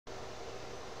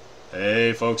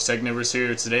Hey folks, Technivorous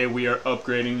here. Today we are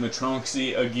upgrading the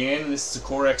Tronxy again. This is a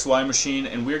Core XY machine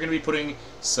and we're going to be putting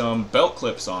some belt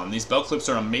clips on. These belt clips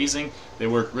are amazing. They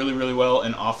work really well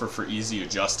and offer for easy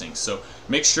adjusting. So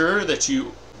make sure that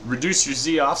you reduce your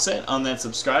Z offset on that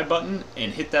subscribe button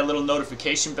and hit that little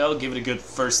notification bell. Give it a good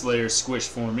first layer squish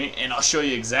for me and I'll show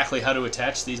you exactly how to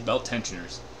attach these belt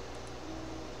tensioners.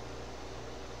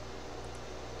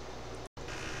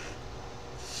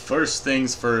 First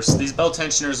things first, these belt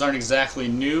tensioners aren't exactly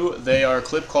new. They are a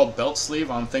clip called Belt Sleeve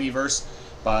on Technivorous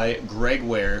by Greg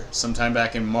Ware sometime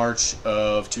back in March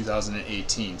of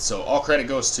 2018. So all credit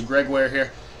goes to Greg Ware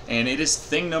here, and it is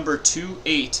thing number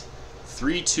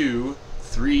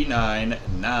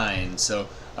 2832399. So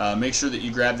make sure that you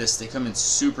grab this. They come in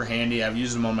super handy. I've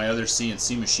used them on my other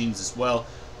CNC machines as well.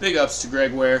 Big ups to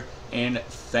Greg Ware, and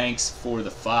thanks for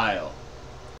the file.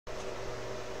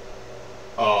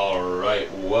 Alright,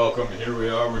 welcome. Here we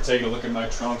are. We're taking a look at my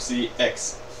Tronxy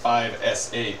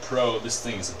x5Sa Pro. This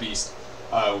thing is a beast.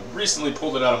 Recently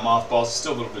pulled it out of mothballs. It's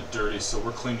still a little bit dirty, so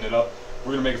we're cleaning it up.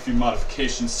 We're going to make a few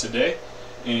modifications today.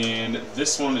 And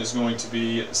this one is going to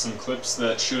be some clips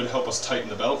that should help us tighten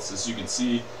the belts. As you can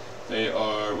see, they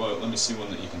are, well, let me see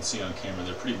one that you can see on camera.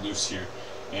 They're pretty loose here,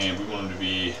 and we want them to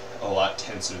be a lot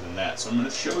tenser than that. So I'm going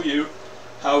to show you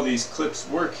how these clips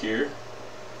work here.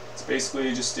 It's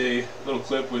basically just a little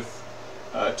clip with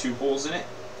two holes in it,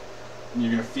 and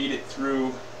you're going to feed it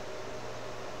through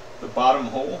the bottom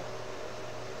hole,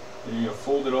 and you're going to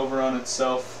fold it over on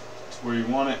itself to where you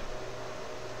want it,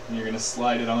 and you're going to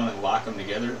slide it on and lock them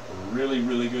together. A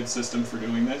really good system for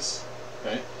doing this.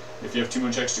 Okay, if you have too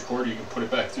much extra cord, you can put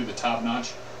it back through the top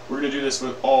notch. We're going to do this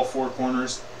with all four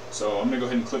corners, so I'm going to go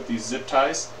ahead and clip these zip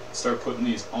ties, start putting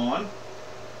these on,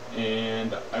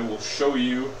 and I will show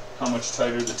you how much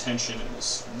tighter the tension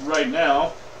is. Right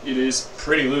now, it is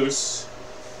pretty loose.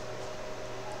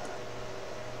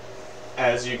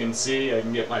 As you can see, I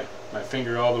can get my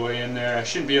finger all the way in there. I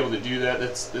shouldn't be able to do that.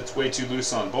 That's way too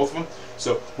loose on both of them.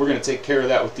 So we're going to take care of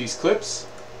that with these clips.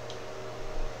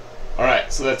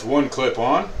 Alright, so that's one clip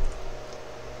on.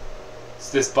 It's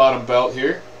this bottom belt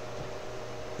here.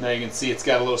 Now you can see it's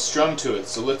got a little strum to it,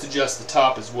 so let's adjust the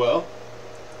top as well.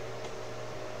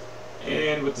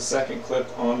 And with the second clip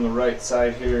on the right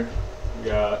side here, we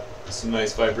got some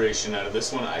nice vibration out of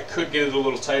this one. I could get it a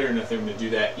little tighter, and if I'm going to do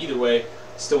that, either way, I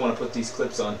still want to put these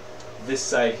clips on this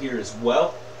side here as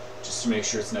well, just to make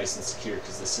sure it's nice and secure,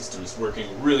 because the system is working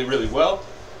really well,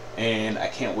 and I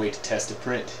can't wait to test a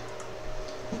print.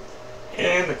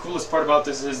 And the coolest part about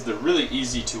this is they're really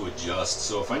easy to adjust.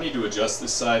 So if I need to adjust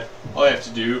this side, all I have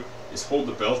to do is hold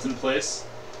the belt in place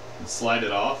and slide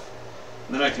it off,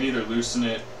 and then I can either loosen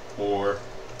it or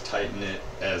tighten it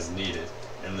as needed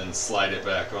and then slide it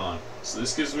back on. So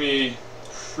this gives me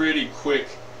pretty quick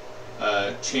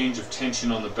change of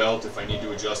tension on the belt if I need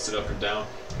to adjust it up or down,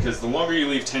 because the longer you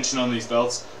leave tension on these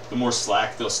belts, the more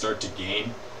slack they'll start to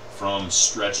gain from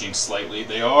stretching slightly.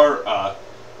 They are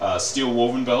steel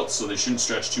woven belts, so they shouldn't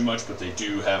stretch too much, but they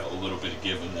do have a little bit of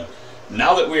give in them.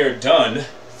 Now that we are done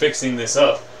fixing this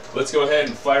up, let's go ahead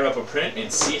and fire up a print and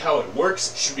see how it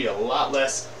works. It should be a lot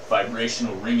less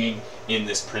vibrational ringing in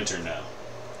this printer now.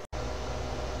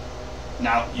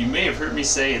 Now, you may have heard me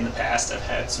say in the past I've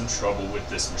had some trouble with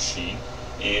this machine,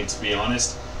 and to be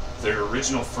honest, their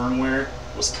original firmware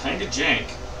was kind of jank.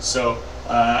 So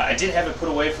I did have it put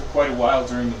away for quite a while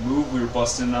during the move. We were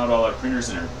busting out all our printers,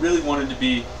 and I really wanted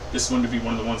this one to be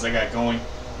one of the ones I got going,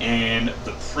 and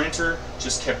the printer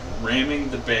just kept ramming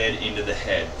the bed into the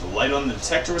head. The light on the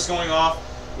detector was going off,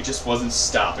 it just wasn't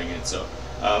stopping it. So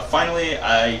finally,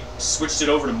 I switched it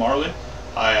over to Marlin.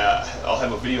 I'll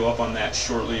have a video up on that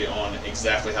shortly on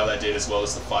exactly how that did, as well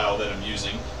as the file that I'm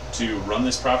using to run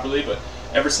this properly. But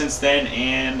ever since then,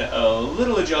 and a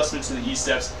little adjustment to the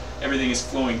E-steps, everything is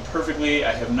flowing perfectly.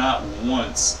 I have not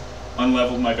once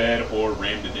unleveled my bed or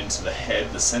rammed it into the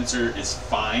head. The sensor is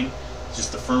fine.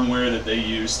 Just the firmware that they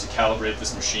used to calibrate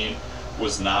this machine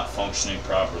was not functioning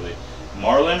properly.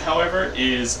 Marlin, however,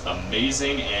 is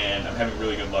amazing, and I'm having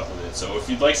really good luck with it. So if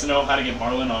you'd like to know how to get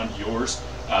Marlin on yours,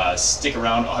 stick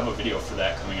around. I'll have a video for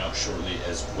that coming out shortly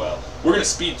as well. We're going to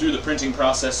speed through the printing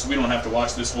process so we don't have to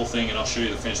watch this whole thing, and I'll show you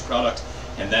the finished product,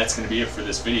 and that's going to be it for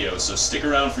this video. So stick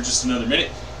around for just another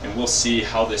minute, and we'll see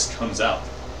how this comes out.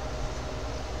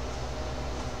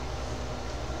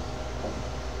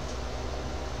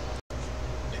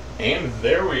 And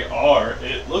there we are.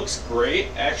 It looks great.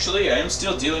 Actually, I am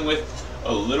still dealing with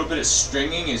a little bit of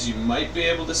stringing, as you might be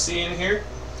able to see in here.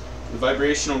 The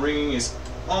vibrational ringing is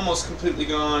almost completely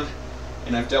gone,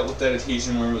 and I've dealt with that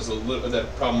adhesion where it was that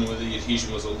problem where the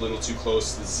adhesion was a little too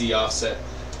close to the Z offset.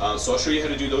 So I'll show you how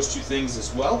to do those two things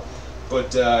as well.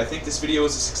 but I think this video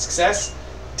was a success.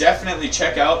 Definitely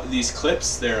check out these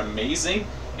clips. They're amazing,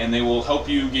 and they will help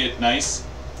you get nice,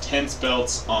 tense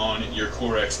belts on your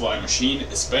Core XY machine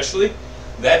especially.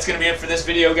 That's going to be it for this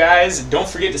video, guys. Don't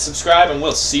forget to subscribe, and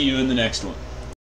we'll see you in the next one.